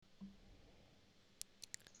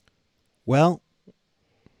Well,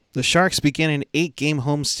 the Sharks begin an 8-game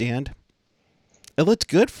homestand. It looked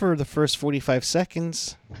good for the first 45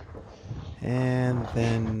 seconds. And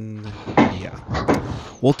then,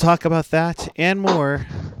 we'll talk about that and more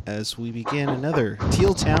as we begin another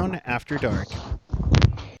Teal Town After Dark.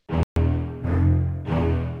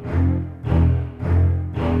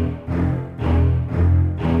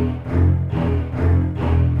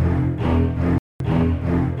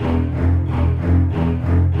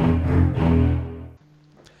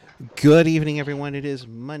 Good evening, everyone. It is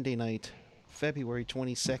Monday night, February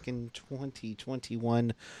 22nd,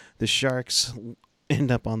 2021. The Sharks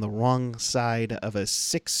end up on the wrong side of a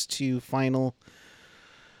 6-2 final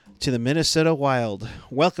to the Minnesota Wild.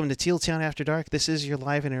 Welcome to Teal Town After Dark. This is your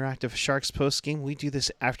live interactive Sharks postgame. We do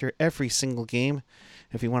this after every single game.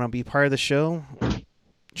 If you want to be part of the show,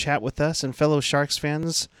 chat with us and fellow Sharks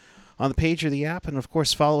fans on the page or the app, and of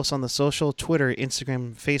course follow us on the social, Twitter,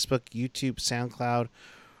 Instagram, Facebook, YouTube, SoundCloud,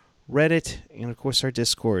 Reddit, and of course our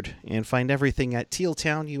Discord. And find everything at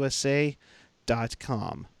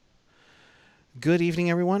tealtownusa.com. Good evening,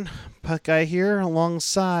 everyone. Puck Guy here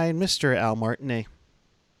alongside Mr. Al Martinet.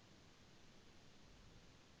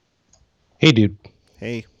 Hey, dude.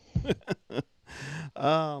 Hey.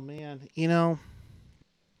 Oh, man. You know,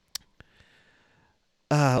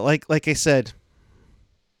 like I said,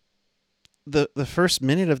 the first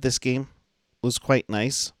minute of this game was quite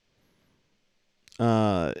nice.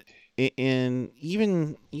 And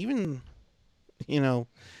even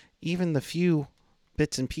the few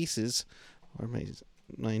bits and pieces, or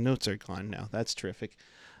my notes are gone now. That's terrific.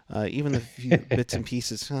 Even the few bits and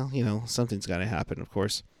pieces, well, something's got to happen, of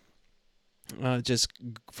course. Just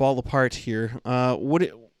fall apart here. What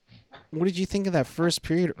did you think of that first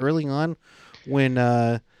period early on when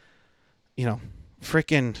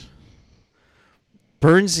frickin'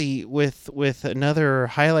 Bernsey with another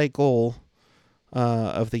highlight goal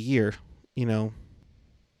of the year,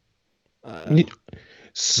 I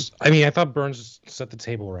thought Burns set the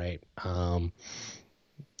table right.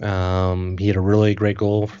 He had a really great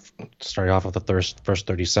goal, starting off with the first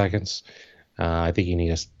 30 seconds. I think you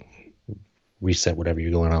need to reset whatever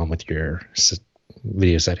you're going on with your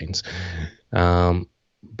video settings. Burns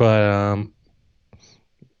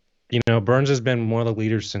has been one of the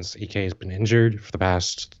leaders since EK has been injured for the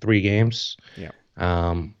past 3 games. Yeah.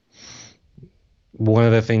 One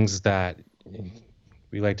of the things that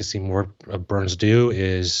we like to see more of Burns do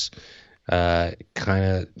is kind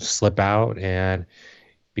of slip out and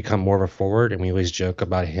become more of a forward. And we always joke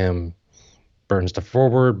about him, Burns the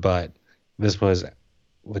forward, but this was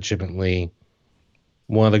legitimately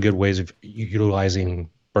one of the good ways of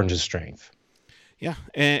utilizing Burns' strength. Yeah,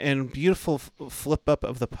 and beautiful flip up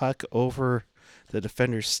of the puck over the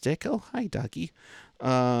defender's stick. Oh, hi, Dougie.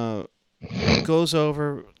 Goes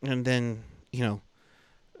over and then,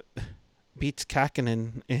 beats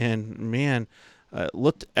Kakinen, and man,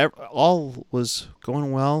 all was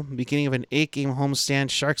going well. Beginning of an 8-game homestand,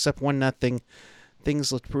 Sharks up 1-0.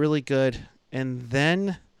 Things looked really good, and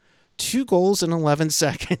then 2 goals in 11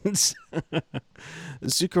 seconds.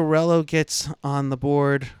 Zuccarello gets on the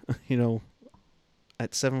board,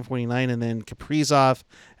 at 7:49, and then Kaprizov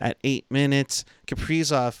at 8 minutes.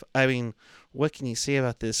 Kaprizov, I mean, what can you say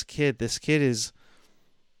about this kid? This kid is,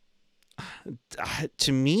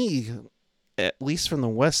 to me, at least from the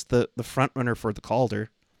West, the front runner for the Calder.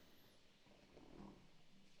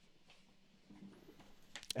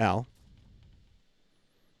 Al,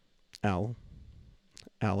 are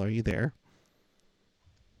you there?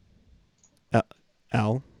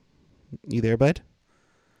 Al, you there, bud?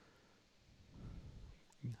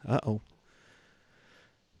 Uh-oh.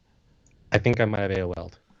 I think I might have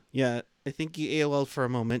AOL'd. Yeah, I think you AOL'd for a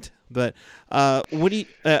moment. But what do you...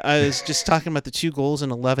 I was just talking about the 2 goals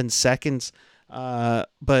in 11 seconds.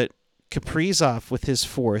 But Kaprizov with his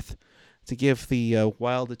 4th to give the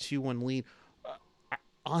Wild a 2-1 lead.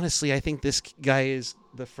 Honestly, I think this guy is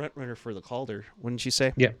the front runner for the Calder, wouldn't you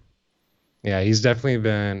say? Yeah. Yeah, he's definitely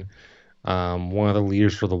been one of the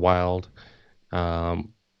leaders for the Wild.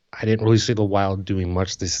 I didn't really see the Wild doing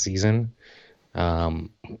much this season. And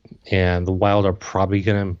the Wild are probably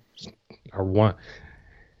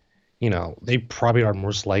they probably are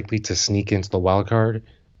most likely to sneak into the wild card.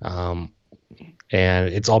 And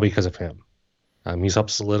it's all because of him. He's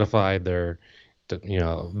helped solidify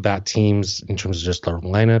that teams in terms of just their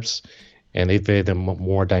lineups, and they've made them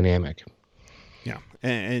more dynamic. Yeah,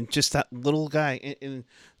 and just that little guy, it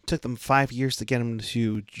took them 5 years to get him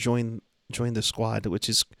to join the squad, which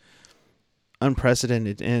is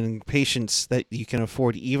unprecedented, and patience that you can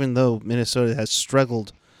afford, even though Minnesota has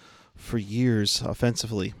struggled for years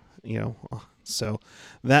offensively. So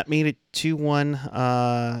that made it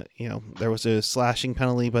 2-1. There was a slashing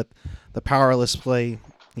penalty, but the powerless play,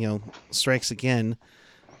 strikes again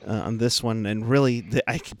on this one. And really,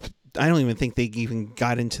 I don't even think they even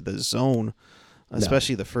got into the zone, No.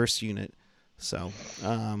 especially the first unit. So,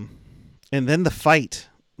 and then the fight,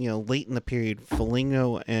 late in the period,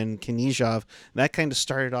 Foligno and Knyzhov, that kind of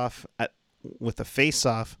started off with a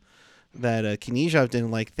face-off that Knyzhov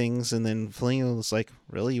didn't like things, and then Foligno was like,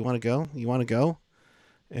 "Really, you want to go? You want to go?"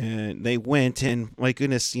 And they went, and my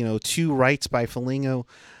goodness, two rights by Foligno,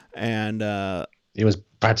 and It was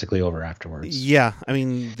practically over afterwards. yeah, I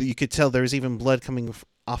mean, you could tell there was even blood coming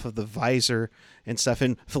off of the visor and stuff.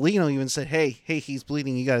 And Foligno even said, "Hey, he's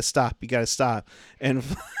bleeding. You got to stop. You got to stop." And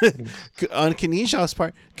on Knyzhov's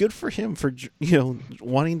part, good for him for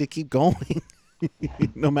wanting to keep going,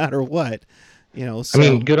 no matter what. I mean,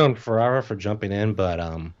 So good on Ferrara for jumping in, but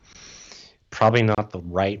probably not the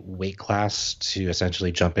right weight class to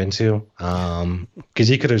essentially jump into, because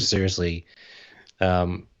he could have seriously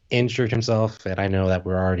injured himself. And I know that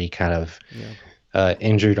we're already kind of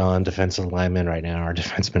injured on defensive linemen right now, or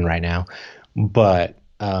defensemen right now, but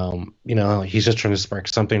he's just trying to spark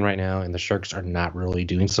something right now, and the Sharks are not really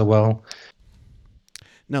doing so well.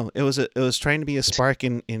 no, it was trying to be a spark,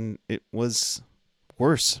 and it was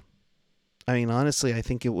worse. I mean, honestly, I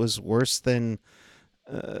think it was worse than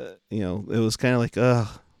it was kind of like, oh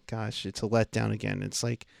gosh, it's a letdown again. It's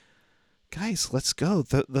like, guys, let's go.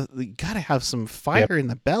 You gotta have some Yep. fire in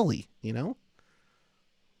the belly.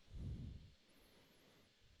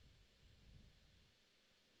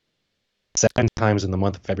 7 times in the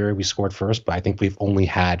month of February we scored first, but I think we've only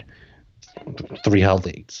had 3 held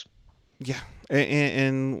leads. Yeah,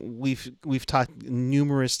 and we've talked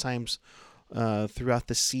numerous times throughout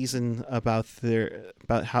the season about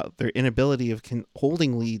how their inability of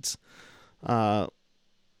holding leads.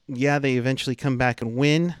 Yeah, they eventually come back and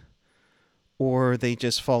win, or they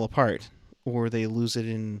just fall apart, or they lose it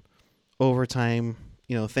in overtime.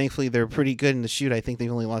 Thankfully they're pretty good in the shoot. I think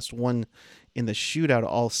they've only lost one in the shootout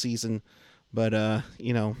all season, but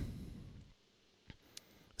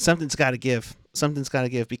something's got to give. Something's got to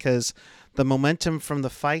give, because the momentum from the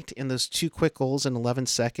fight in those two quick goals in 11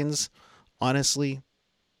 seconds, honestly,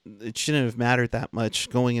 it shouldn't have mattered that much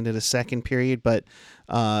going into the second period, but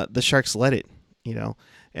the Sharks let it.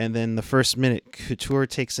 And then the first minute, Couture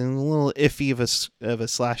takes in a little iffy of a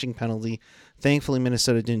slashing penalty. Thankfully,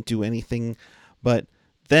 Minnesota didn't do anything, but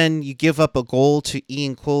then you give up a goal to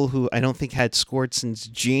Ian Cole, who I don't think had scored since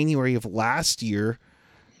January of last year,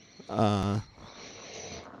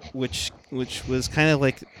 which was kind of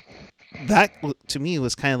like that. To me,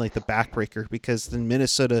 was kind of like the backbreaker, because then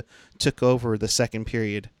Minnesota took over the second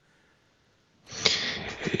period.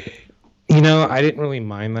 I didn't really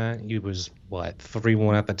mind that. It was, what,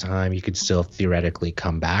 3-1 at the time. You could still theoretically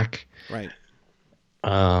come back. Right.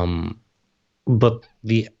 But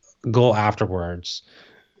the goal afterwards,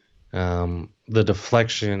 the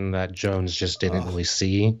deflection that Jones just didn't really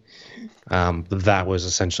see, that was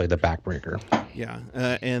essentially the backbreaker. Yeah,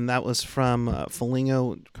 and that was from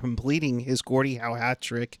Foligno completing his Gordie Howe hat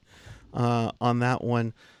trick on that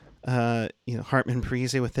one. Hartman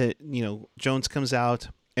Parise with it. Jones comes out,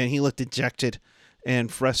 and he looked dejected and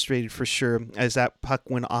frustrated for sure, as that puck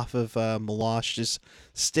went off of Milosh's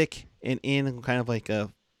stick and in kind of like a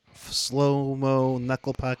slow-mo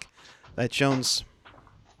knuckle puck that Jones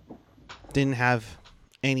didn't have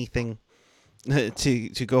anything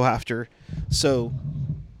to go after. So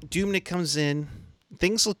Dubnyk comes in.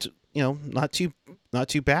 Things looked, not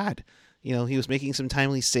too bad. He was making some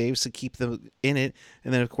timely saves to keep them in it,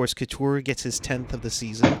 and then of course Couture gets his 10th of the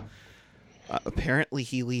season. Apparently,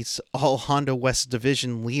 he leads all Honda West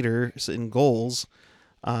Division leaders in goals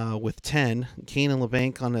with 10. Kane and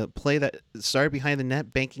LeBanc on a play that started behind the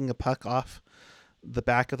net, banking a puck off the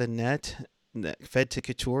back of the net, that fed to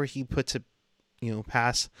Couture. He puts a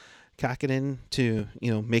pass Kakinen to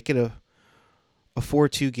make it a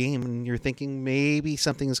 4-2 game, and you're thinking maybe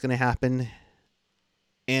something's going to happen,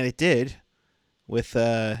 and it did, with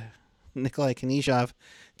Nikolai Knyzhov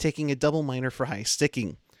taking a double minor for high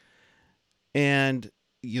sticking. And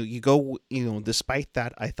you go, despite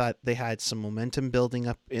that, I thought they had some momentum building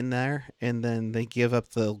up in there, and then they give up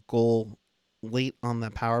the goal late on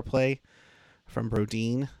the power play from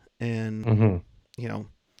Brodin, and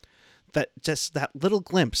that little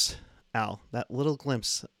glimpse, Al, that little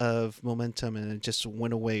glimpse of momentum, and it just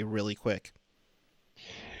went away really quick.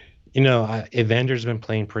 Evander's been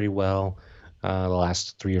playing pretty well the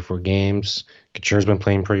last 3 or 4 games. Couture's been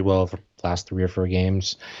playing pretty well for the last 3 or 4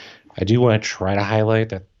 games. I do want to try to highlight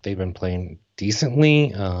that they've been playing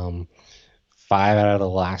decently. 5 out of the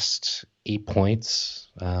last 8 points.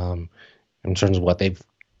 In terms of what they've,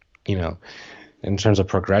 you know, in terms of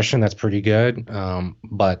progression, that's pretty good.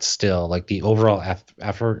 But still, like the overall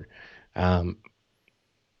effort, um,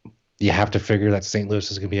 you have to figure that St. Louis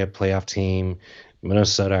is going to be a playoff team.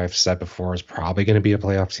 Minnesota, I've said before, is probably going to be a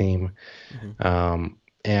playoff team. Mm-hmm.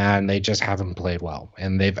 And they just haven't played well.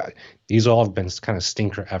 And these all have been kind of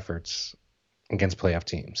stinker efforts against playoff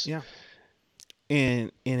teams. Yeah.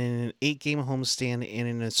 And in an 8-game homestand and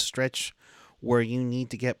in a stretch where you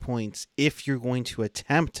need to get points if you're going to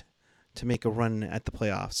attempt to make a run at the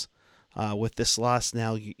playoffs. With this loss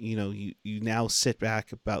now, you now sit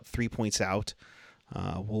back about 3 points out.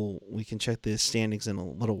 We can check the standings in a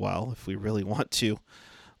little while if we really want to,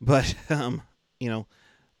 but you know,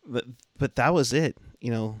 but that was it.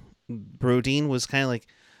 Brodeen was kind of like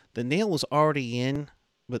the nail was already in,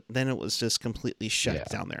 but then it was just completely shut Yeah.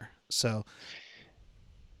 down there. So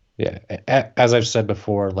Yeah. As I've said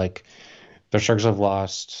before, like the Sharks have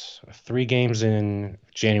lost 3 games in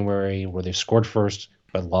January where they've scored first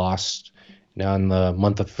but lost. Now in the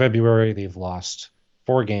month of February, they've lost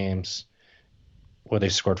 4 games where they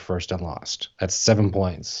scored first and lost. That's 7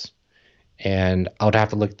 points. And I would have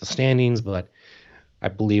to look at the standings, but I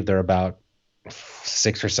believe they're about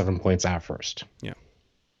 6 or 7 points out first.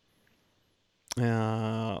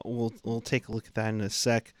 yeah, we'll take a look at that in a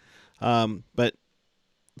sec. But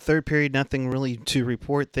third period, nothing really to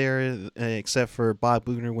report there except for Bob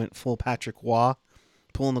Bugner went full Patrick Waugh,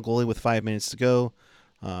 pulling the goalie with 5 minutes to go.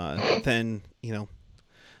 Then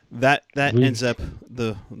that ends up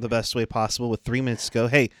the best way possible with 3 minutes to go.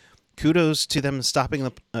 Hey, kudos to them stopping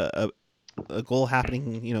a goal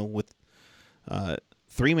happening. With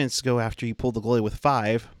 3 minutes to go after you pulled the goalie with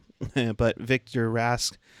 5. But Victor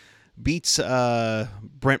Rask beats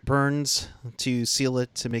Brent Burns to seal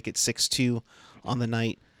it to make it 6-2 on the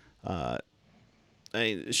night.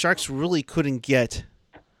 Sharks really couldn't get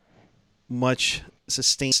much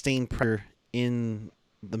sustained pressure in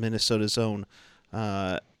the Minnesota zone.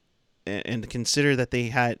 And consider that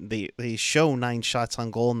they show 9 shots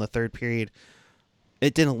on goal in the third period.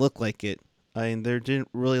 It didn't look like it. There didn't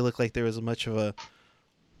really look like there was much of a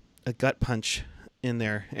gut punch in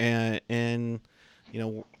there. And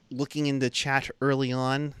looking into chat early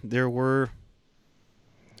on, there were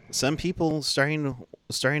some people starting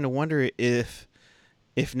to wonder if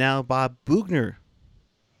now Bob Bugner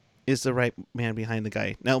is the right man behind the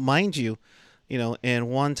guy. Now, mind you, and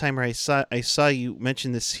one timer I saw you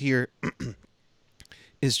mention this here.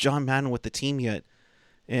 Is John Madden with the team yet?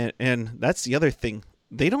 And that's the other thing.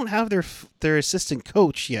 They don't have their assistant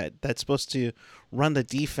coach yet. That's supposed to run the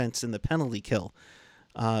defense in the penalty kill.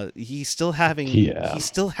 He's still having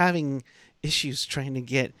issues trying to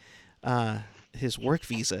get his work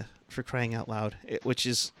visa, for crying out loud, which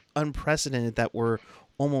is unprecedented. That we're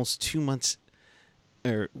almost 2 months,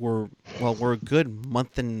 we're a good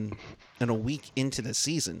month and a week into the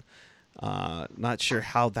season. Not sure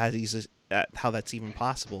how that's even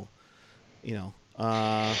possible.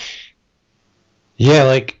 Yeah,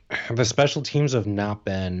 like the special teams have not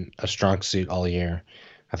been a strong suit all year.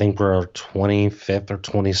 I think we're 25th or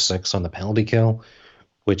 26th on the penalty kill,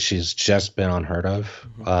 which has just been unheard of.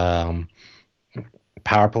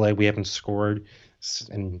 Power play, we haven't scored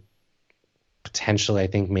in potentially, I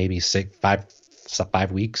think, maybe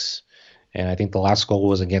 5 weeks. And I think the last goal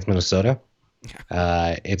was against Minnesota.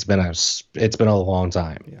 It's been a long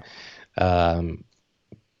time.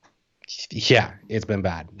 Yeah. It's been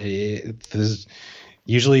bad.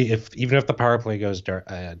 Usually, even if the power play goes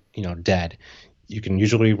dead, you can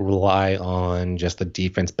usually rely on just the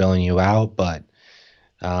defense bailing you out. But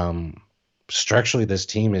structurally, this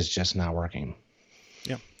team is just not working.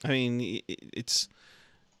 Yeah,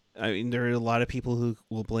 there are a lot of people who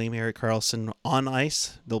will blame Erik Karlsson on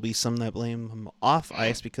ice. There'll be some that blame him off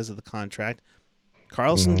ice because of the contract.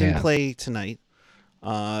 Karlsson didn't play tonight.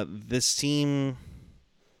 This team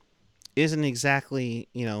isn't exactly,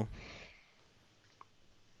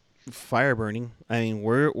 fire burning.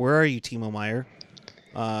 Where are you, Timo Meier?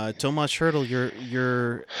 Tomas Hertl,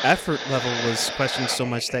 your effort level was questioned so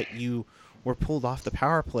much that you were pulled off the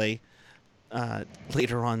power play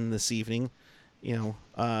later on this evening.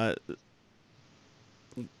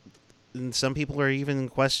 And some people are even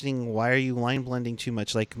questioning, why are you line blending too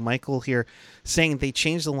much? Like Michael here saying they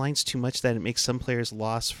changed the lines too much that it makes some players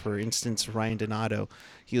lost. For instance, Ryan Donato.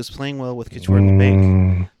 He was playing well with Couture in the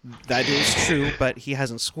bank. That is true, but he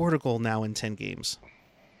hasn't scored a goal now in 10 games,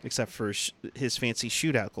 except for his fancy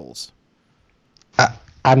shootout goals.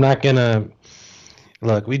 I'm not going to...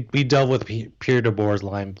 Look, we dealt with Pierre DeBoer's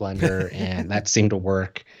line blender, and that seemed to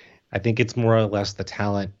work. I think it's more or less the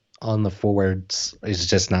talent on the forwards is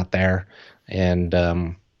just not there, and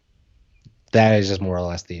that is just more or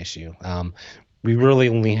less the issue. We really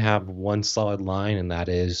only have one solid line, and that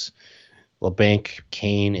is LeBanc,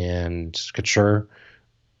 Kane, and Couture.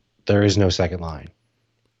 There is no second line.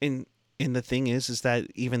 And the thing is that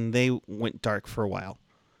even they went dark for a while.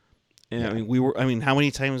 And Yeah. I mean, how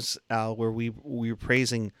many times, Al, were we were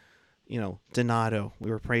praising, Donato?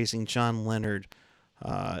 We were praising John Leonard,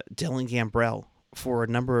 Dylan Gambrell for a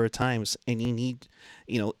number of times, and you need,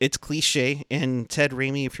 it's cliche. And Ted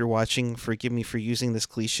Ramey, if you're watching, forgive me for using this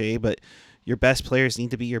cliche, but your best players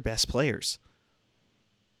need to be your best players,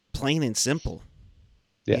 plain and simple.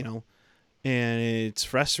 Yeah. You know, and it's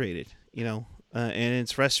frustrated. And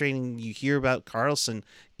it's frustrating. You hear about Carlson,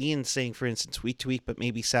 Ian saying, for instance, week to week, but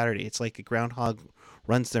maybe Saturday. It's like a groundhog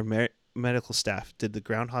runs their medical staff. Did the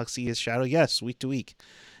groundhog see his shadow? Yes, week to week.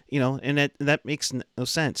 And that makes no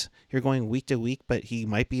sense. You're going week to week, but he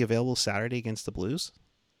might be available Saturday against the Blues.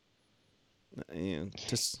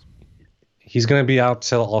 Just He's going to be out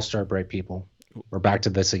till All-Star break, people. We're back to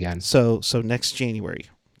this again. so next January,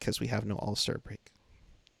 because we have no All-Star break.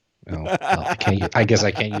 Oh, well, I guess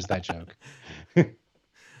I can't use that joke.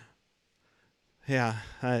 Yeah,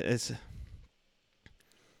 it's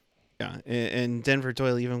yeah, and Denver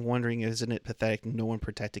Doyle even wondering, isn't it pathetic no one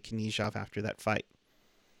protected Knyzhov after that fight?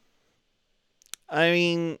 I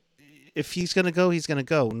mean, if he's gonna go, he's gonna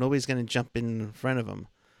go. Nobody's gonna jump in front of him.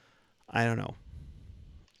 I don't know.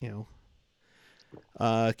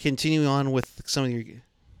 Continuing on with some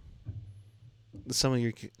of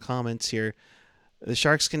your comments here. The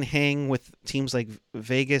Sharks can hang with teams like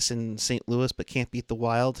Vegas and St. Louis, but can't beat the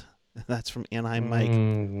Wild. That's from Anaheim Mike. I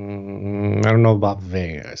don't know about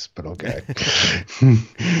Vegas, but okay.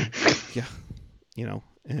 Yeah,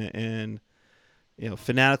 and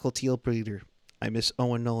fanatical teal breeder. I miss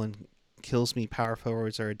Owen Nolan. Kills me. Power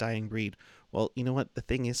forwards are a dying breed. Well, you know what? The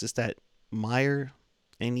thing is that Meyer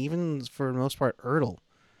and even for the most part Ertl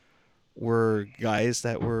were guys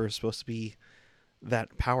that were supposed to be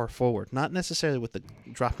that power forward. Not necessarily with the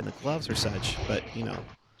drop in the gloves or such, but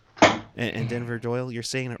and Denver Doyle, you're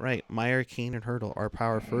saying it right. Meyer, Kane, and Hertl are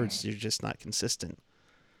power forwards. They're just not consistent.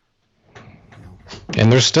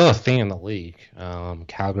 And there's still a thing in the league.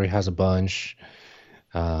 Calgary has a bunch.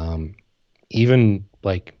 Even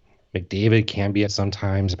like McDavid can be at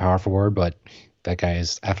sometimes a power forward, but that guy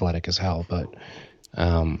is athletic as hell. But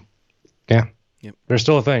yeah, Yep. There's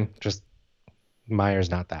still a thing. Just Meyer's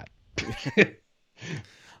not that.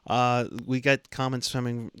 We got comments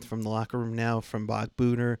coming from the locker room now from Bog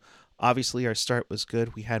Booner. Obviously, our start was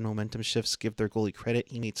good. We had momentum shifts. Give their goalie credit.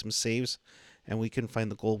 He made some saves, and we couldn't find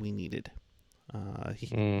the goal we needed.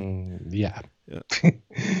 Yeah.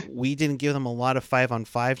 We didn't give them a lot of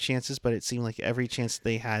 5-on-5 chances, but it seemed like every chance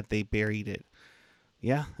they had, they buried it.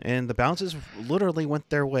 Yeah, and the bounces literally went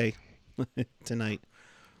their way tonight.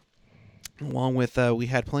 Along with, we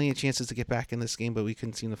had plenty of chances to get back in this game, but we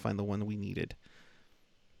couldn't seem to find the one we needed.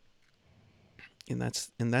 And that's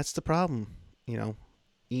the problem. You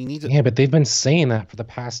need to. Yeah, but they've been saying that for the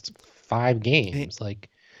past 5 games. Like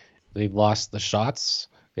they've lost the shots,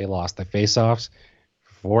 they lost the faceoffs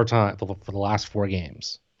 4 times for the last 4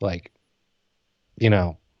 games. Like,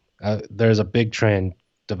 there's a big trend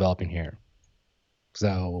developing here.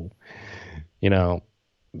 So,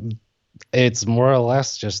 it's more or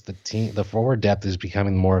less just the forward depth is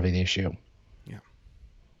becoming more of an issue. Yeah.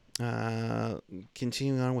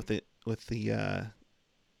 Continuing on with the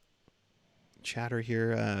chatter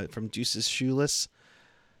here from Deuces Shoeless.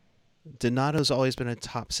 Donato's always been a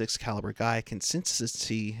top 6 caliber guy.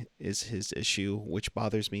 Consistency is his issue, which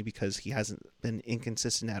bothers me because he hasn't been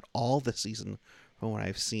inconsistent at all this season from what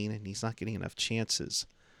I've seen, and he's not getting enough chances.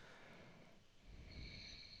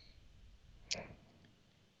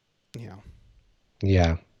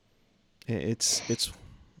 Yeah. It's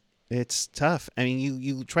tough. I mean,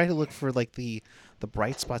 you try to look for like the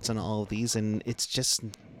bright spots on all of these, and it's just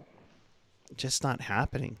not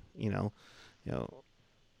happening.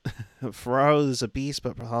 Ferraro is a beast,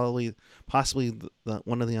 but possibly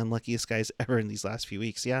one of the unluckiest guys ever in these last few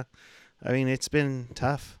weeks. Yeah, I mean it's been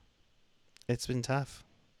tough. It's been tough,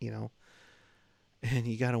 and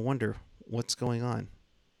you got to wonder what's going on.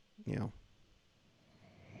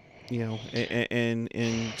 And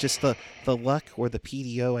just the luck or the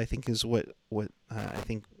PDO, I think, is what I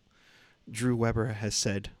think Drew Weber has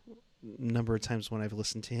said a number of times when I've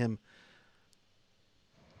listened to him.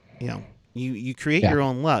 You create your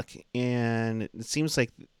own luck, and it seems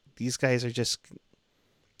like these guys are just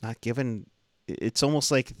not given. It's almost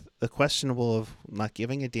like a questionable of not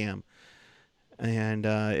giving a damn. And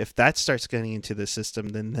if that starts getting into the system,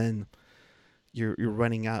 then you're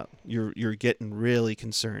running out. You're getting really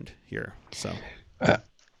concerned here. So Uh,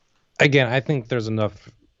 Again, I think there's enough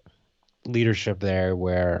leadership there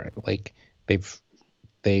where like they've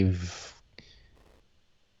they've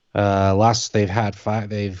lost.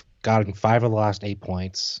 They've gotten 5 of the last 8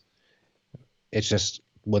 points. It's just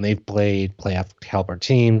when they've played playoff caliber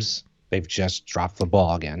teams, they've just dropped the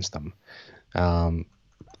ball against them. Um,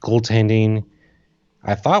 Goaltending,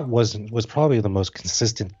 I thought was probably the most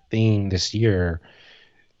consistent thing this year.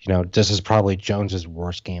 This is probably Jones's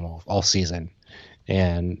worst game all season.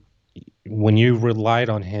 And when you relied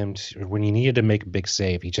on him, when you needed to make a big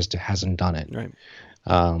save, he just hasn't done it. right.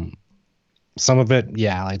 Um, some of it,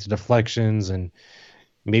 yeah, like the deflections and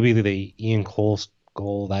maybe the Ian Cole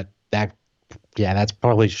goal that yeah, that's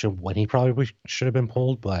probably when he probably should have been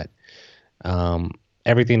pulled, but um,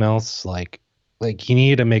 everything else like he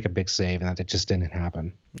needed to make a big save and that just didn't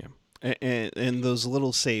happen. Yeah. And those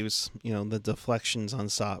little saves, the deflections on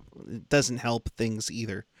stop, it doesn't help things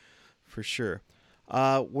either, for sure.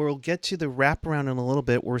 We'll get to the wraparound in a little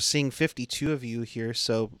bit. We're seeing 52 of you here,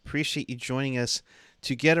 so appreciate you joining us.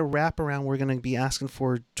 To get a wraparound, we're going to be asking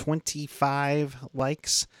for 25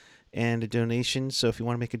 likes and a donation. So if you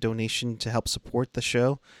want to make a donation to help support the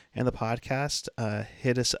show and the podcast,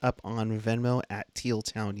 hit us up on Venmo at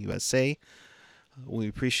Tealtown USA. We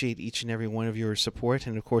appreciate each and every one of your support,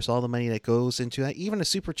 and of course, all the money that goes into that, even a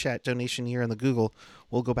super chat donation here on the Google,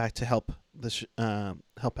 will go back to help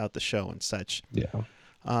out the show and such.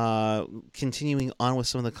 Yeah. Continuing on with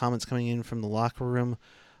some of the comments coming in from the locker room,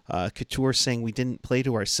 Couture saying we didn't play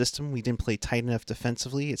to our system. We didn't play tight enough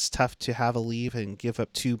defensively. It's tough to have a lead and give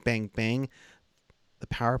up 2 bang bang. The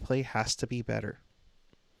power play has to be better.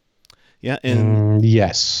 Yeah, and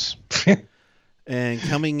yes. And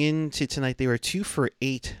coming into tonight, they were 2 for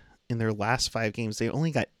 8 in their last 5 games. They only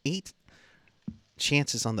got 8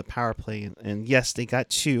 chances on the power play. And yes, they got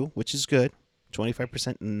 2, which is good.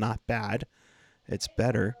 25%, not bad. It's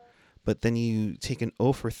better. But then you take an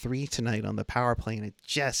 0 for 3 tonight on the power play, and it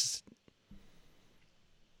just,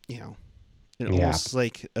 almost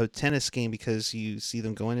like a tennis game, because you see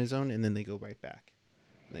them go in his zone, and then they go right back.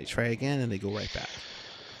 They try again, and they go right back.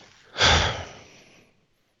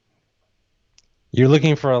 You're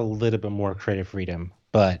looking for a little bit more creative freedom,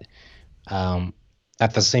 but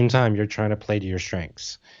at the same time, you're trying to play to your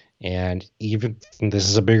strengths. And even this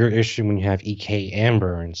is a bigger issue when you have EK and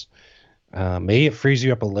Burns. Maybe it frees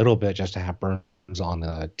you up a little bit just to have Burns on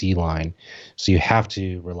the D line. So you have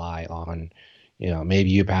to rely on, maybe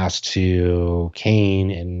you pass to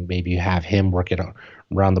Kane and maybe you have him work it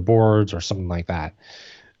around the boards or something like that.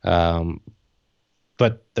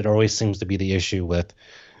 But there always seems to be the issue with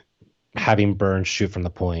having Burns shoot from the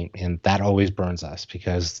point, and that always burns us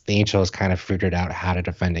because the NHL has kind of figured out how to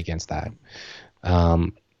defend against that.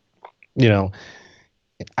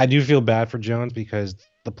 I do feel bad for Jones because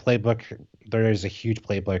the playbook, there is a huge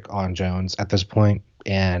playbook on Jones at this point,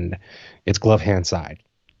 and it's glove hand side,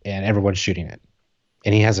 and everyone's shooting it,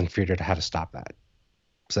 and he hasn't figured out how to stop that.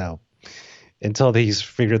 So until he's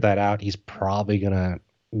figured that out, he's probably gonna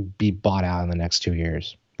be bought out in the next 2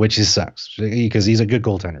 years, which sucks because he's a good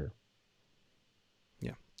goaltender.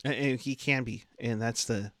 And he can be, and that's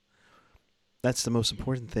the most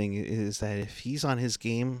important thing, is that if he's on his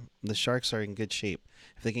game, the Sharks are in good shape.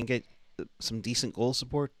 If they can get some decent goal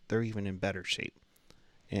support, they're even in better shape.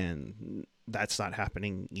 And that's not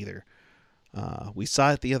happening either. We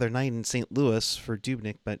saw it the other night in St. Louis for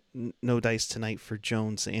Dubnyk, but no dice tonight for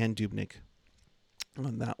Jones and Dubnyk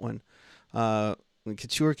on that one.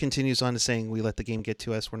 Couture continues on to saying, we let the game get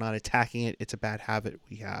to us. We're not attacking it. It's a bad habit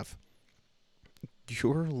we have.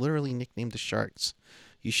 You're literally nicknamed the Sharks.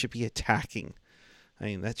 You should be attacking. I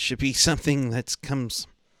mean, that should be something that comes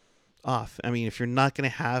off. I mean, if you're not going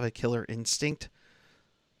to have a killer instinct,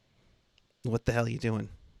 what the hell are you doing?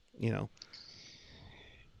 Yeah,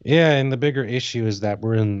 and the bigger issue is that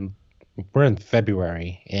we're in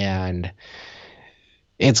February, and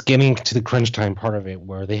it's getting to the crunch time part of it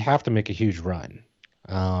where they have to make a huge run.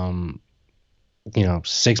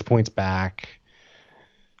 6 points back.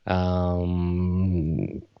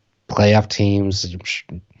 Playoff teams,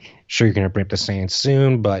 sure you're going to break the Saints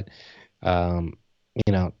soon, but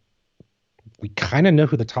we kind of know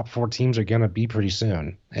who the top 4 teams are going to be pretty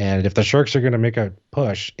soon. And if the Sharks are going to make a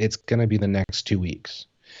push, it's going to be the next 2 weeks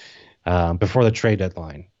before the trade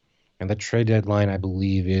deadline. And the trade deadline, I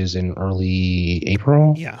believe, is in early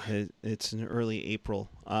April. Yeah, it's in early April.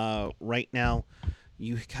 Right now,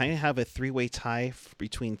 you kind of have a 3-way tie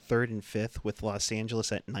between 3rd and 5th with Los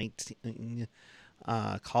Angeles at 19.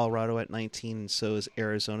 Colorado at 19, and so is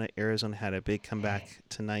Arizona. Arizona had a big comeback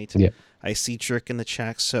tonight. Yeah. I see Jerk in the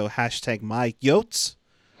chat, so hashtag my Yotes.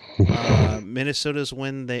 Minnesota's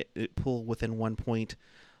win, they pull within 1 point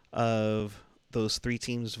of those three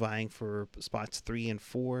teams vying for spots 3 and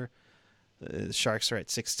 4. The Sharks are at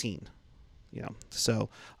 16. Yeah. So,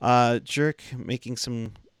 Jerk making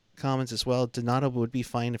some comments as well. Donato would be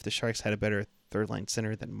fine if the Sharks had a better third line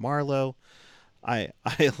center than Marleau. I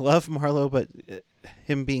love Marleau, but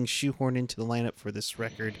him being shoehorned into the lineup for this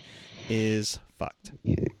record is fucked.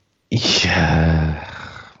 Yeah.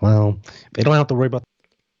 Well, they don't have to worry about.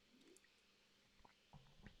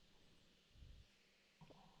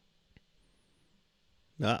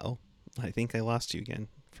 Uh-oh. I think I lost you again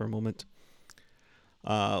for a moment.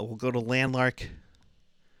 We'll go to Landlark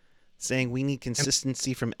saying we need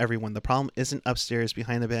consistency from everyone. The problem isn't upstairs,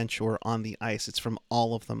 behind the bench, or on the ice. It's from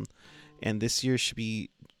all of them. And this year should be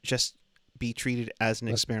treated as an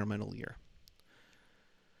experimental year.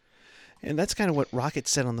 And that's kind of what Rocket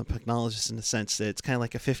said on the Pucknologist, in the sense that it's kind of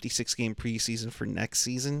like a 56-game preseason for next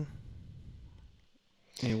season.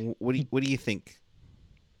 And what do you think?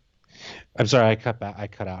 I'm sorry, I cut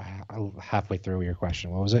out halfway through your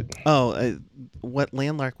question. What was it? Oh, what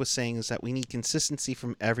Landlark was saying is that we need consistency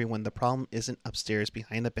from everyone. The problem isn't upstairs,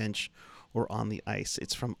 behind the bench, or on the ice.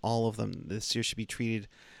 It's from all of them. This year should be treated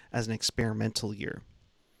as an experimental year.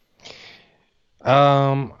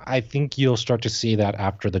 I think you'll start to see that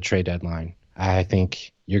after the trade deadline. I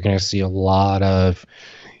think you're going to see a lot of,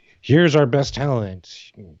 here's our best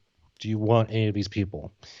talent. Do you want any of these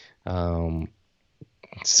people?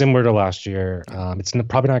 Similar to last year, it's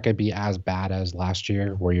probably not going to be as bad as last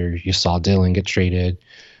year, where you saw Dylan get traded,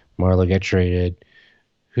 Marleau get traded.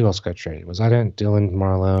 Who else got traded? Was that it? Dylan,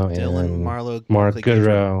 Marleau, Mark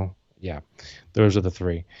Goodrow. Yeah, those are the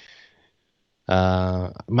three.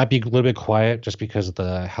 Might be a little bit quiet just because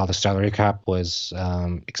of how the salary cap was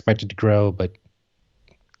expected to grow, but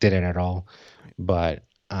didn't at all. But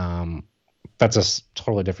that's a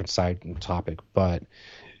totally different side topic. But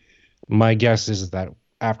my guess is that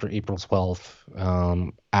after April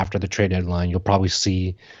 12th, after the trade deadline, you'll probably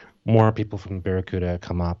see more people from Barracuda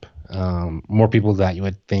come up, more people that you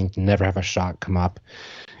would think never have a shot come up,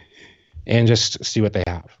 and just see what they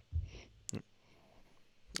have.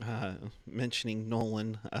 Mentioning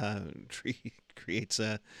Nolan creates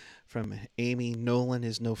from Amy, Nolan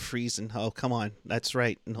is no Friesen. Oh, come on. That's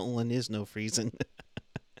right. Nolan is no Friesen.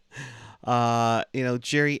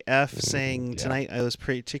 Jerry F saying tonight I was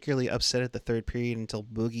particularly upset at the third period until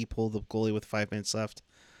Boogie pulled the goalie with 5 minutes left.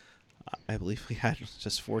 I believe we had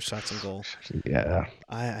just 4 shots on goal. Yeah.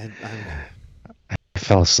 I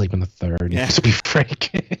fell asleep in the third. Yeah. To be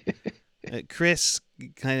frank. Chris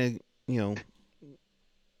kind of,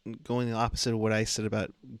 going the opposite of what I said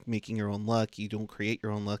about making your own luck. You don't create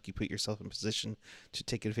your own luck. You put yourself in position to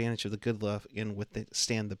take advantage of the good luck and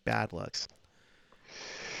withstand the bad luck.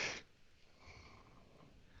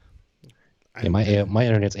 Yeah, my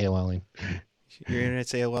internet's AOLing. Your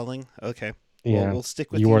internet's AOLing? Okay. Yeah. Well, we'll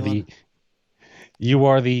stick with you. You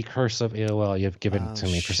are the curse of AOL. You've given it to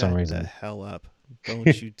me for some reason. Shut the hell up.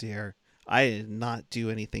 Don't you dare. I did not do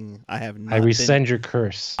anything. I rescind your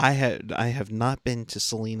curse. I have not been to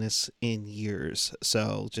Salinas in years,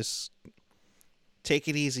 so just take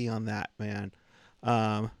it easy on that, man.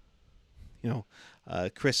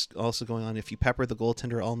 Chris also going on, if you pepper the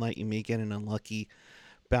goaltender all night, you may get an unlucky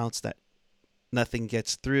bounce that nothing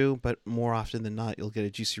gets through, but more often than not, you'll get a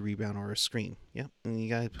juicy rebound or a screen. Yeah, and you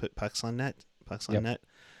gotta put pucks on net.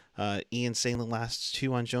 Ian saying the last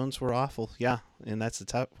 2 on Jones were awful. Yeah, and that's the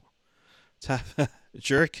top.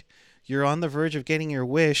 Jerk, you're on the verge of getting your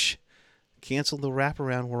wish. Cancel the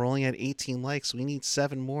wraparound. We're only at 18 likes. We need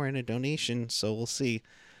 7 more in a donation, so we'll see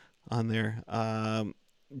on there.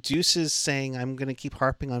 Deuces saying, I'm going to keep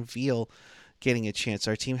harping on Veal getting a chance.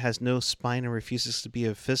 Our team has no spine and refuses to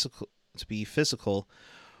be physical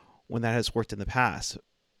when that has worked in the past.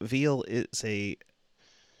 Veal is a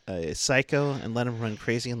psycho, and let him run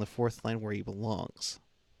crazy on the fourth line where he belongs.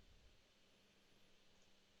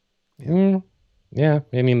 Yeah,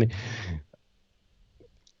 I mean,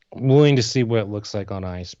 I'm willing to see what it looks like on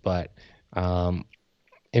ice, but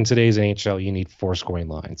in today's NHL, you need 4 scoring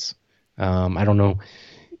lines. I don't know,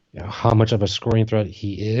 how much of a scoring threat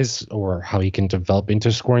he is or how he can develop into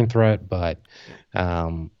a scoring threat, but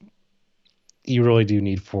you really do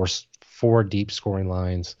need 4 deep scoring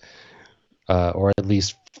lines, or at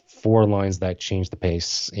least 4 lines that change the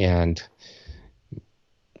pace, and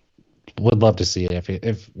would love to see it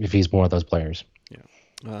if he's one of those players.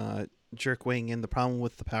 Yeah. Jerk weighing in, the problem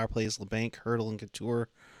with the power play is LeBanc, Hurdle, and Couture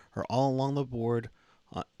are all along the board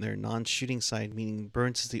their non-shooting side, meaning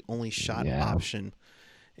Burns is the only shot Yeah. option,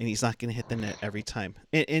 and he's not going to hit the net every time.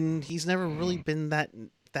 And he's never really been that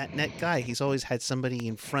net guy. He's always had somebody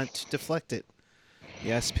in front to deflect it.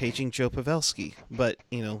 Yes, paging Joe Pavelski, but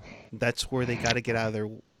that's where they got to get out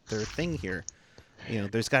of their thing here.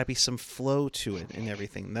 There's got to be some flow to it and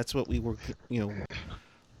everything. That's what we were,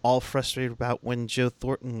 all frustrated about when Joe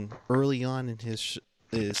Thornton early on in his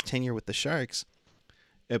tenure with the Sharks.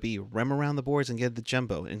 It'd be rem around the boards and get the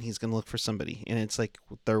jumbo, and he's gonna look for somebody. And it's like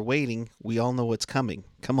they're waiting. We all know what's coming.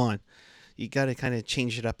 Come on, you got to kind of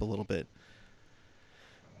change it up a little bit.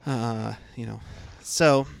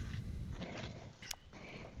 So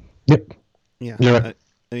Yep. yeah. You're right.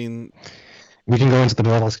 I mean, We can go into the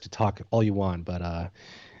Nordics to talk all you want, but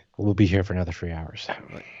we'll be here for another 3 hours.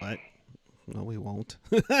 what? No, we won't.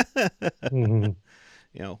 Mhm.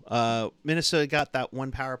 Minnesota got that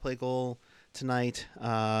one power play goal tonight.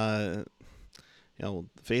 Faceoffs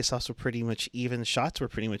were pretty much even. Shots were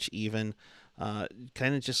pretty much even.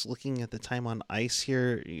 Kind of just looking at the time on ice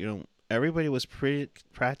here, everybody was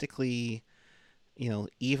practically,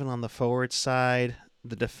 even on the forward side.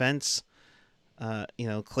 The defense,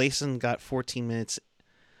 Clayson got 14 minutes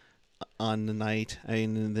on the night.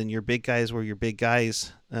 And then your big guys were your big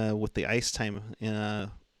guys with the ice time. And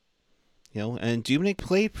Dubnyk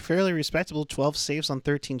played fairly respectable, 12 saves on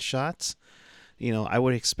 13 shots. I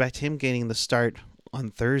would expect him getting the start on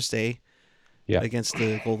Thursday against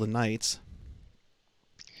the Golden Knights.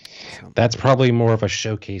 So. That's probably more of a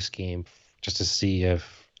showcase game just to see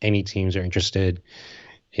if any teams are interested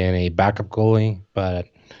in a backup goalie. But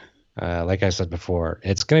like I said before,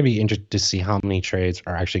 it's going to be interesting to see how many trades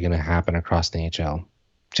are actually going to happen across the NHL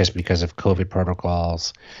just because of COVID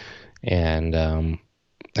protocols and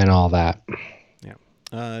all that.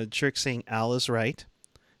 Yeah. Trick saying Al is right.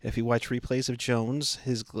 If you watch replays of Jones,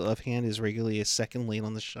 his glove hand is regularly a second late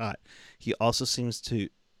on the shot. He also seems to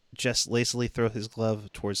just lazily throw his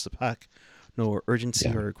glove towards the puck. No urgency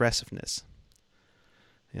or aggressiveness.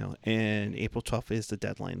 And April 12th is the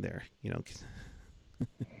deadline there.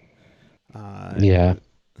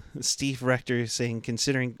 Steve Rector saying,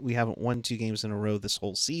 considering we haven't won 2 games in a row this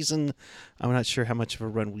whole season, I'm not sure how much of a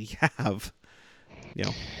run we have.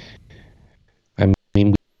 I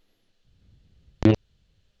mean,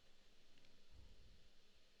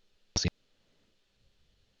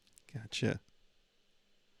 Gotcha.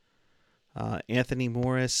 Anthony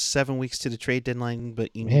Morris, 7 weeks to the trade deadline,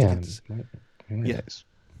 but you need to get this. Yes.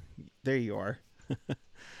 There you are.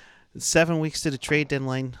 7 weeks to the trade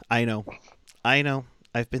deadline. I know.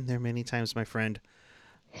 I've been there many times, my friend.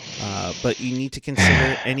 But you need to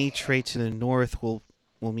consider any trade to the north will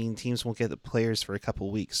mean teams won't get the players for a couple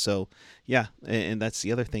of weeks. So yeah, and that's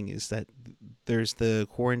the other thing is that there's the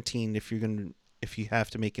quarantine if you have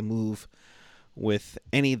to make a move with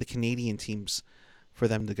any of the Canadian teams for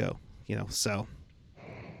them to go. So.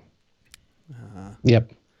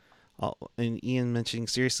 Yep. And Ian mentioning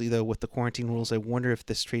seriously though with the quarantine rules, I wonder if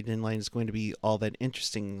this trade deadline is going to be all that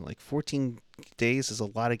interesting. Like 14 days is a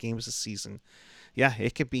lot of games this season. Yeah,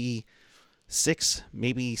 it could be 6,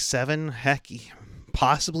 maybe 7, heck,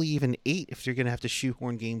 possibly even 8 if you're going to have to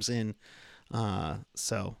shoehorn games in. Michael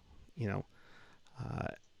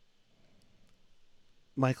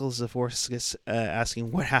Zavorskas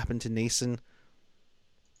asking what happened to Nason.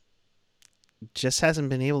 Just hasn't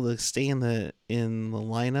been able to stay in the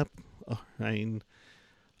lineup. I mean,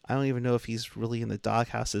 I don't even know if he's really in the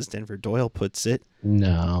doghouse, as Denver Doyle puts it.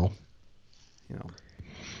 No.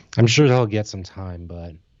 I'm sure they'll get some time,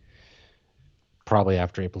 but probably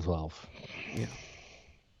after April 12th.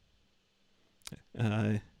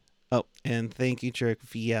 Yeah. And thank you, Jerk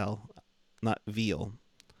VL, not Veal.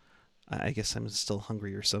 I guess I'm still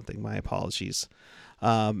hungry or something. My apologies.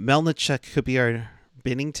 Melnichuk could be our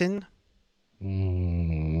Binnington.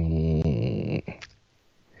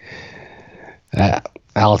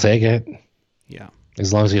 I'll take it. Yeah.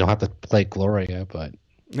 As long as you don't have to play Gloria, but.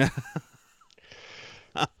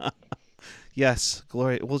 Yes,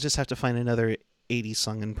 Gloria. We'll just have to find another 80s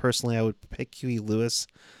song. And personally, I would pick Huey Lewis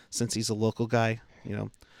since he's a local guy.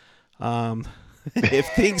 If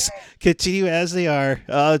things continue as they are,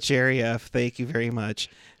 Jerry F., thank you very much.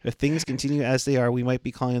 If things continue as they are, we might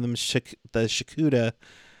be calling them the Shakuda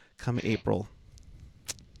come April.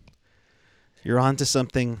 You're on to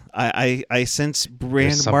something. I sense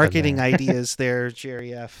brand marketing ideas there,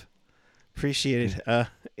 Jerry F. Appreciate it.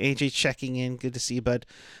 AJ checking in. Good to see you, bud.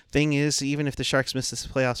 Thing is, even if the Sharks miss this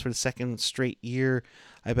playoffs for the second straight year,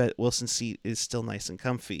 I bet Wilson's seat is still nice and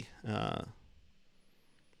comfy.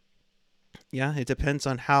 Yeah, it depends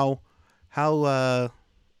on how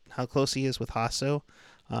close he is with Hasso,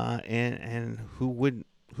 and who would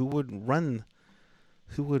who would run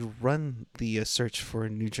the search for a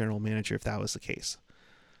new general manager if that was the case?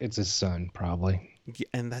 It's his son, probably.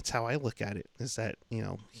 And that's how I look at it. Is that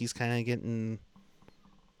he's kind of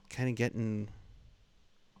getting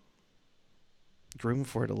groomed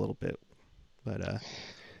for it a little bit, but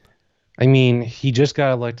I mean, he just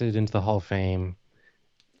got elected into the Hall of Fame.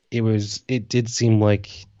 It did seem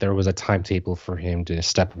like there was a timetable for him to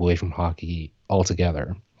step away from hockey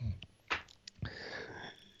altogether.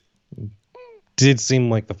 Did seem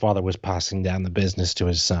like the father was passing down the business to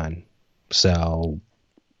his son. So,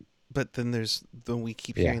 but then we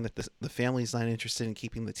keep hearing that the family's not interested in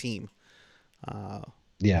keeping the team.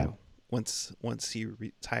 Yeah. Once he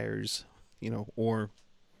retires, or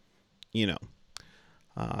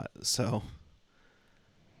so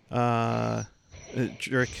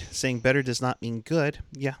Jerk saying better does not mean good.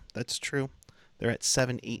 Yeah, that's true. They're at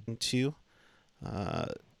 7-8-2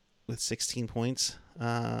 with 16 points.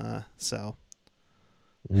 So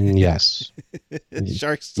yes.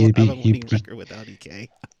 Sharks still have a winning record without EK.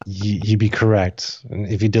 You'd be correct. And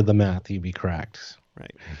if you did the math, you'd be correct.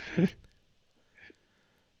 Right.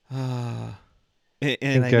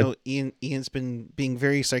 And I know Ian's been being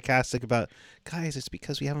very sarcastic about, guys, it's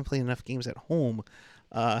because we haven't played enough games at home.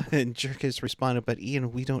 And Jerk has responded, but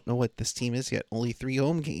Ian, we don't know what this team is yet. Only 3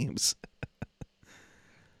 home games.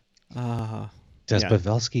 Does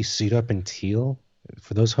Pavelski suit up in teal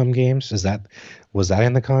for those home games? Was that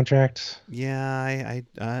in the contract? Yeah, I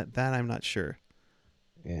that I'm not sure.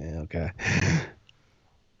 Yeah, okay.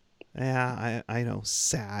 Yeah, I know.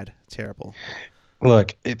 Sad, terrible.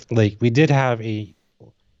 Look, it's like we did have a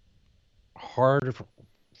hard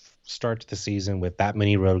start to the season with that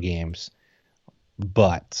many road games,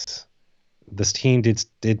 but this team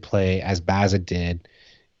did play as bad as it did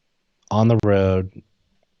on the road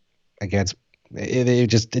against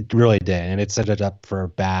it really did, and it set it up for a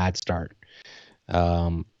bad start.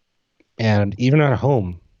 And even at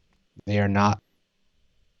home, they are not.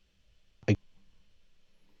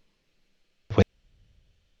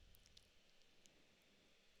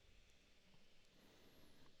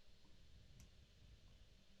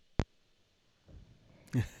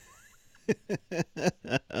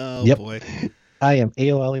 Oh boy. I am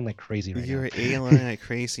AOLing like crazy right now. You're AOLing like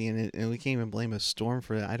crazy, and we can't even blame a storm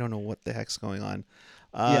for that. I don't know what the heck's going on.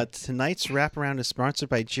 Tonight's wraparound is sponsored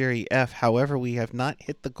by Jerry F. However, we have not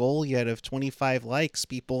hit the goal yet of 25 likes,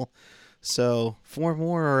 people. So 4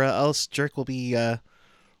 more, or else Jerk will be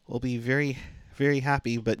very, very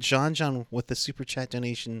happy. But John with the super chat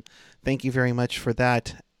donation, thank you very much for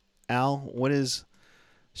that. Al, what is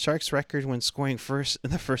Sharks' record when scoring first in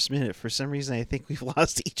the first minute? For some reason, I think we've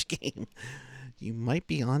lost each game. You might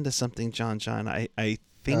be onto something, John. I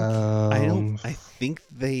think I think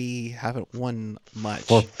they haven't won much.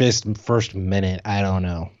 For first minute, I don't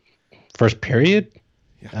know. First period?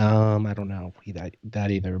 Yeah. I don't know that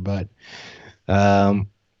either, but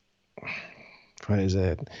what is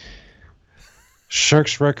it?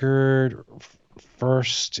 Sharks record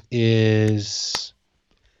first is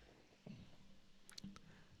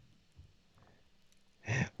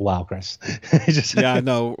wow, Chris.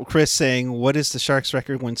 Chris saying, what is the Sharks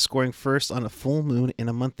record when scoring first on a full moon in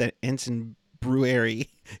a month that ends in Brewery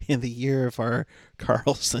in the year of our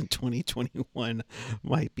Carlson 2021?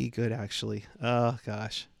 Might be good, actually. Oh,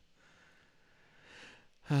 gosh.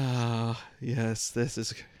 Yes, this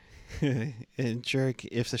is... And Jerk,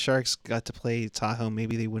 if the Sharks got to play Tahoe,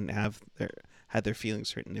 maybe they wouldn't have had their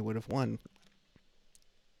feelings hurt and they would have won.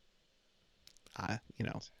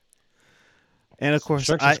 And of course,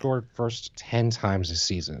 Sharks have scored first 10 times this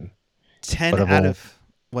season. 10 out of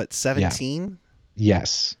what, 17? Yeah.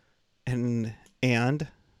 Yes. And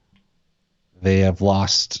they have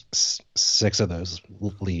lost 6 of those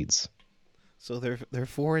leads. So they're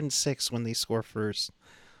 4-6 when they score first.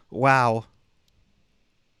 Wow.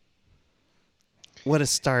 What a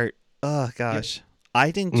start. Oh gosh. Yeah. I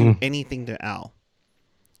didn't do anything to Al.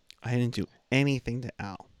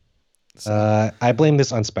 So. I blame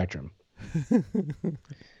this on Spectrum.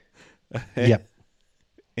 Yep.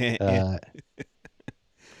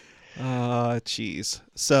 Jeez.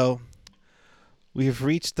 So we've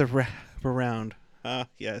reached the wraparound.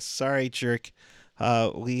 Yes. Sorry, Jerk.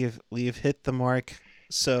 We've hit the mark.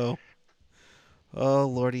 So, oh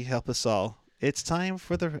Lordy, help us all. It's time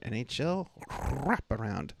for the NHL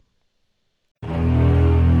wraparound.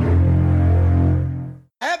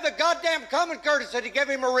 Have the goddamn common courtesy to give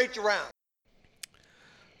him a reach around.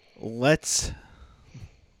 It's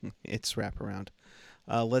wraparound.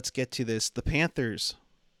 Let's get to this. The Panthers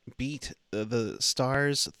beat the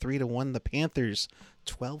Stars 3-1. The Panthers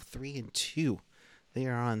 12-3-2. They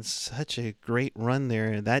are on such a great run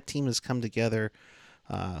there. That team has come together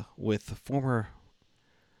with former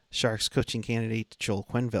Sharks coaching candidate Joel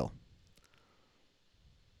Quenneville.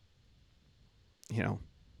 You know,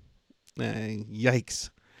 yikes.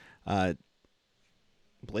 Uh,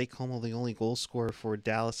 Blake Hummel, the only goal scorer for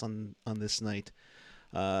Dallas on this night.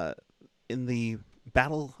 Uh, in the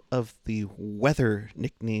battle of the weather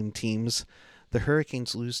nickname teams, the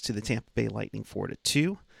Hurricanes lose to the Tampa Bay Lightning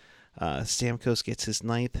 4-2. Stamkos gets his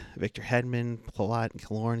ninth. Victor Hedman, Palat, and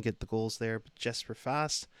Killorn get the goals there. But Jesper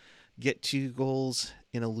Fast get 2 goals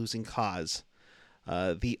in a losing cause.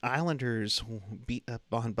 The Islanders beat up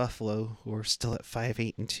on Buffalo, who are still at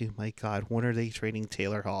 5-8-2. My God, when are they trading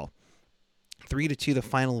Taylor Hall? 3-2 the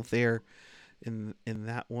final there in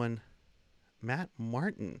that one. Matt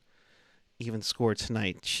Martin even scored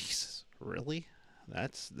tonight. Jesus, really?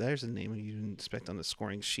 There's a name you didn't expect on the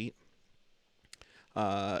scoring sheet.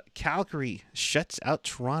 Calgary shuts out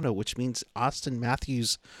Toronto, which means Austin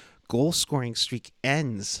Matthews' goal scoring streak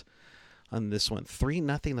ends on this one.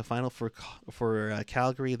 3-0 the final for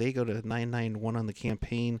Calgary. They go to 9-9-1 on the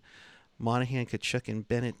campaign. Monahan, Kachuk, and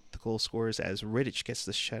Bennett, the goal scorers, as Rittich gets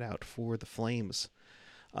the shutout for the Flames.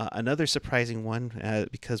 Another surprising one,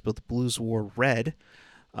 because both the Blues wore red.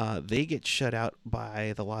 They get shut out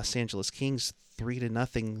by the Los Angeles Kings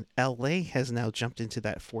 3-0. LA has now jumped into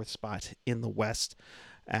that 4th spot in the West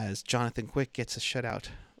as Jonathan Quick gets a shutout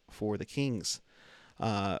for the Kings.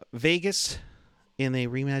 Vegas, in a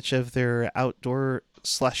rematch of their outdoor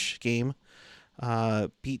slush game,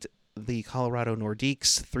 beat the Colorado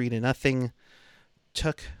Nordiques 3-0.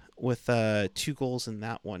 Took with 2 goals in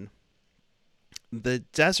that one. The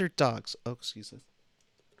Desert Dogs,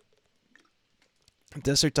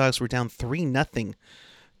 Desert Dogs were down 3-0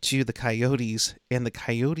 to the Coyotes, and the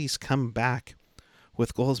Coyotes come back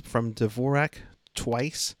with goals from Dvorak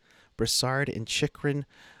twice, Brassard and Chikrin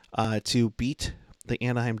to beat the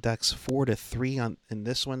Anaheim Ducks 4-3 in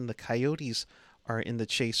this one. The Coyotes are in the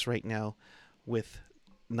chase right now with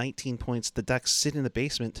 19 points. The Ducks sit in the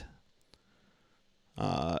basement.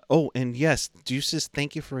 And yes, Deuces,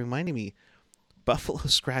 thank you for reminding me. Buffalo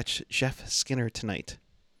scratch Jeff Skinner tonight.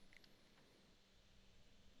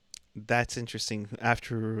 That's interesting.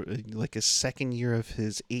 After like a second year of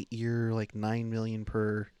his 8-year, like $9 million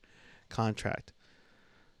per contract.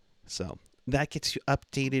 So that gets you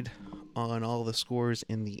updated on all the scores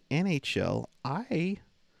in the NHL. I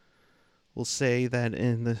will say that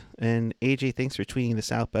and AJ, thanks for tweeting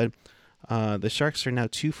this out, bud. The Sharks are now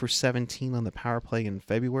 2 for 17 on the power play in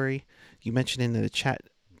February. You mentioned in the chat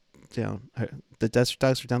the Desert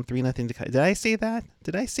Dogs are down 3-0 to Coyotes. Did I say that?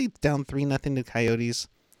 Did I say down 3-0 to Coyotes?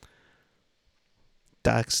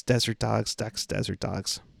 Ducks, Desert Dogs, Ducks, Desert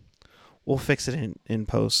Dogs. We'll fix it in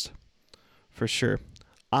post for sure.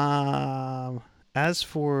 As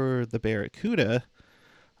for the Barracuda,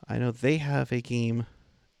 I know they have a game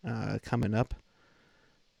coming up.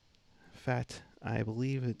 In fact, I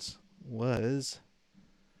believe it's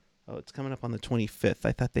coming up on the 25th.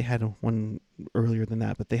 I thought they had one earlier than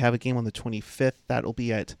that, but they have a game on the 25th. That'll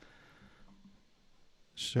be at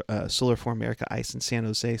Solar for America Ice in San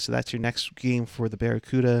Jose. So that's your next game for the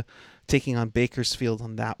Barracuda, taking on Bakersfield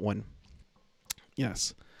on that one.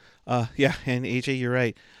 Yes. Yeah, and AJ, you're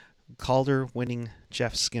right. Calder winning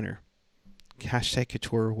Jeff Skinner. Hashtag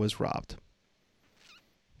Couture was robbed.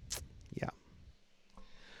 Yeah.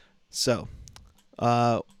 So,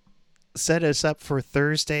 set us up for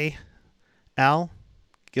Thursday. Al,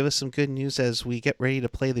 give us some good news as we get ready to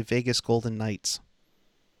play the Vegas Golden Knights.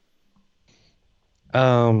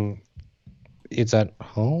 It's at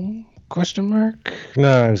home? Question mark?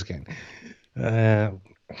 No, I'm just kidding.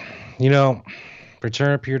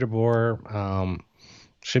 Return of Pierre DeBoer,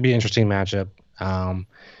 should be an interesting matchup.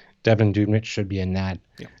 Devin Dubnyk should be in that.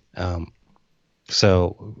 Yeah.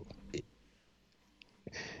 So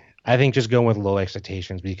I think just going with low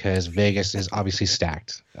expectations because Vegas is obviously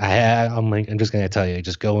stacked. I'm just going to tell you,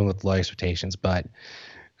 just going with low expectations. But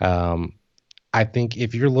I think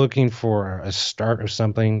if you're looking for a start of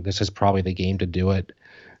something, this is probably the game to do it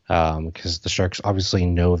because the Sharks obviously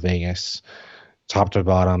know Vegas top to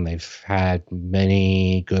bottom. They've had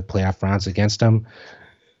many good playoff rounds against them.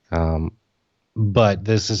 But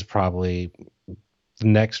this is probably the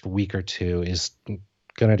next week or two is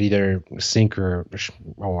going to either sink or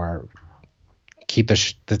keep the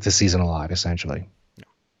season alive, essentially.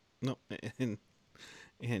 No, and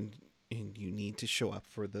you need to show up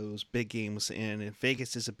for those big games, and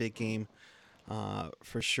Vegas is a big game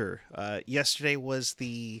for sure. Yesterday was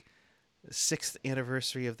the 6th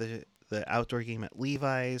anniversary of the outdoor game at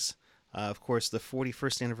Levi's. Of course, the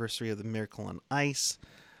 41st anniversary of the Miracle on Ice.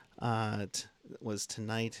 was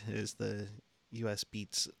tonight as the U.S.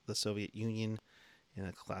 beats the Soviet Union in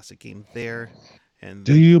a classic game there. And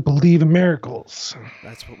Do you believe in miracles?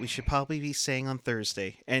 that's what we should probably be saying on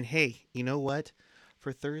Thursday. And hey, you know what?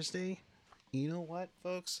 For Thursday, you know what,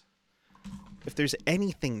 folks? If there's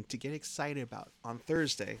anything to get excited about on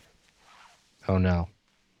Thursday, Oh no.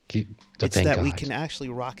 it's Thank that we God. can actually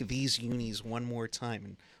rock these unis one more time,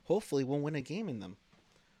 and hopefully we'll win a game in them.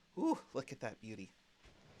 Ooh, look at that beauty!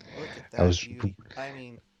 Look at that beauty! I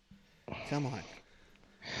mean, come on.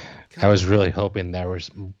 I was really hoping there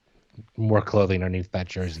was more clothing underneath that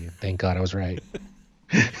jersey. Thank God I was right.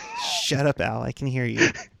 Shut up, Al. I can hear you.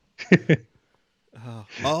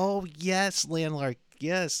 Oh, yes, Landlark.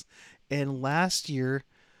 Yes. And last year,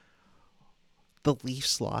 the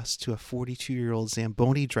Leafs lost to a 42-year-old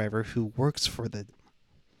Zamboni driver who works for the...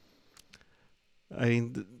 I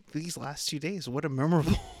mean, these last 2 days, what a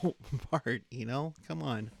memorable part, you know? Come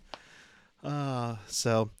on.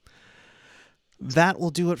 So that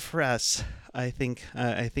will do it for us. I think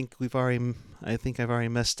I've already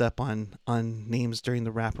messed up on names during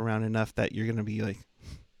the wraparound enough that you're gonna be like,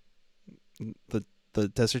 the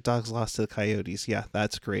Desert Dogs lost to the Coyotes. Yeah,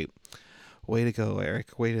 that's great. Way to go,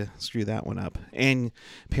 Eric. Way to screw that one up. And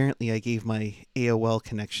apparently I gave my AOL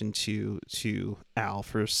connection to Al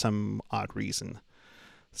for some odd reason.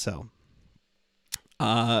 So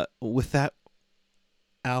with that,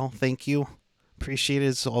 Al, thank you. Appreciate it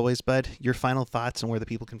as always, bud. Your final thoughts and where the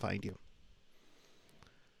people can find you.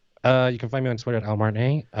 You can find me on Twitter at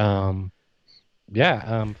almartin. Final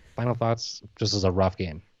thoughts. This is a rough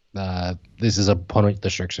game. This is an opponent the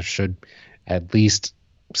Sharks should at least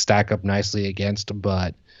stack up nicely against,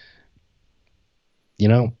 but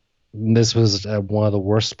this was one of the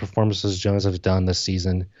worst performances Jones has done this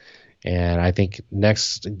season, and I think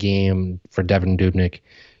next game for Devan Dubnyk,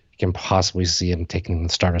 you can possibly see him taking the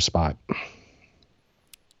starter spot.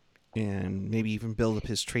 And maybe even build up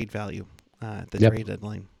his trade value at the Yep. trade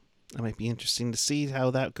deadline. That might be interesting to see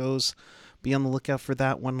how that goes. Be on the lookout for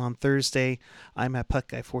that one on Thursday. I'm at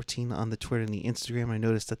PuckGuy14 on the Twitter and the Instagram. I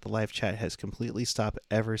noticed that the live chat has completely stopped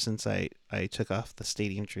ever since I took off the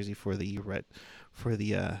stadium jersey for the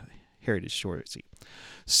Heritage jersey.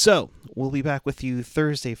 So we'll be back with you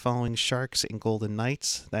Thursday following Sharks and Golden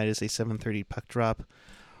Knights. That is a 7:30 puck drop.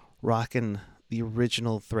 Rocking the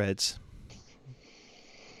original threads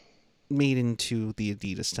made into the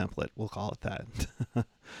Adidas template. We'll call it that.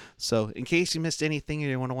 So in case you missed anything or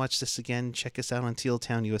you want to watch this again, check us out on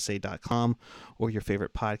tealtownusa.com or your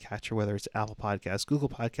favorite podcatcher, whether it's Apple Podcasts, Google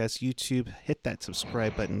Podcasts, YouTube. Hit that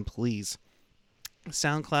subscribe button, please.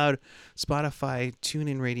 SoundCloud, Spotify,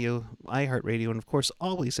 TuneIn Radio, iHeartRadio, and of course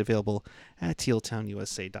always available at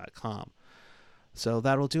tealtownusa.com. So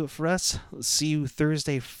that'll do it for us. See you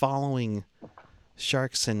Thursday following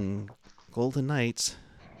Sharks and Golden Knights.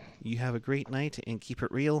 You have a great night and keep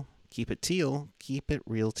it real, keep it teal, keep it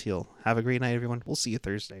real teal. Have a great night, everyone. We'll see you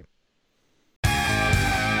Thursday.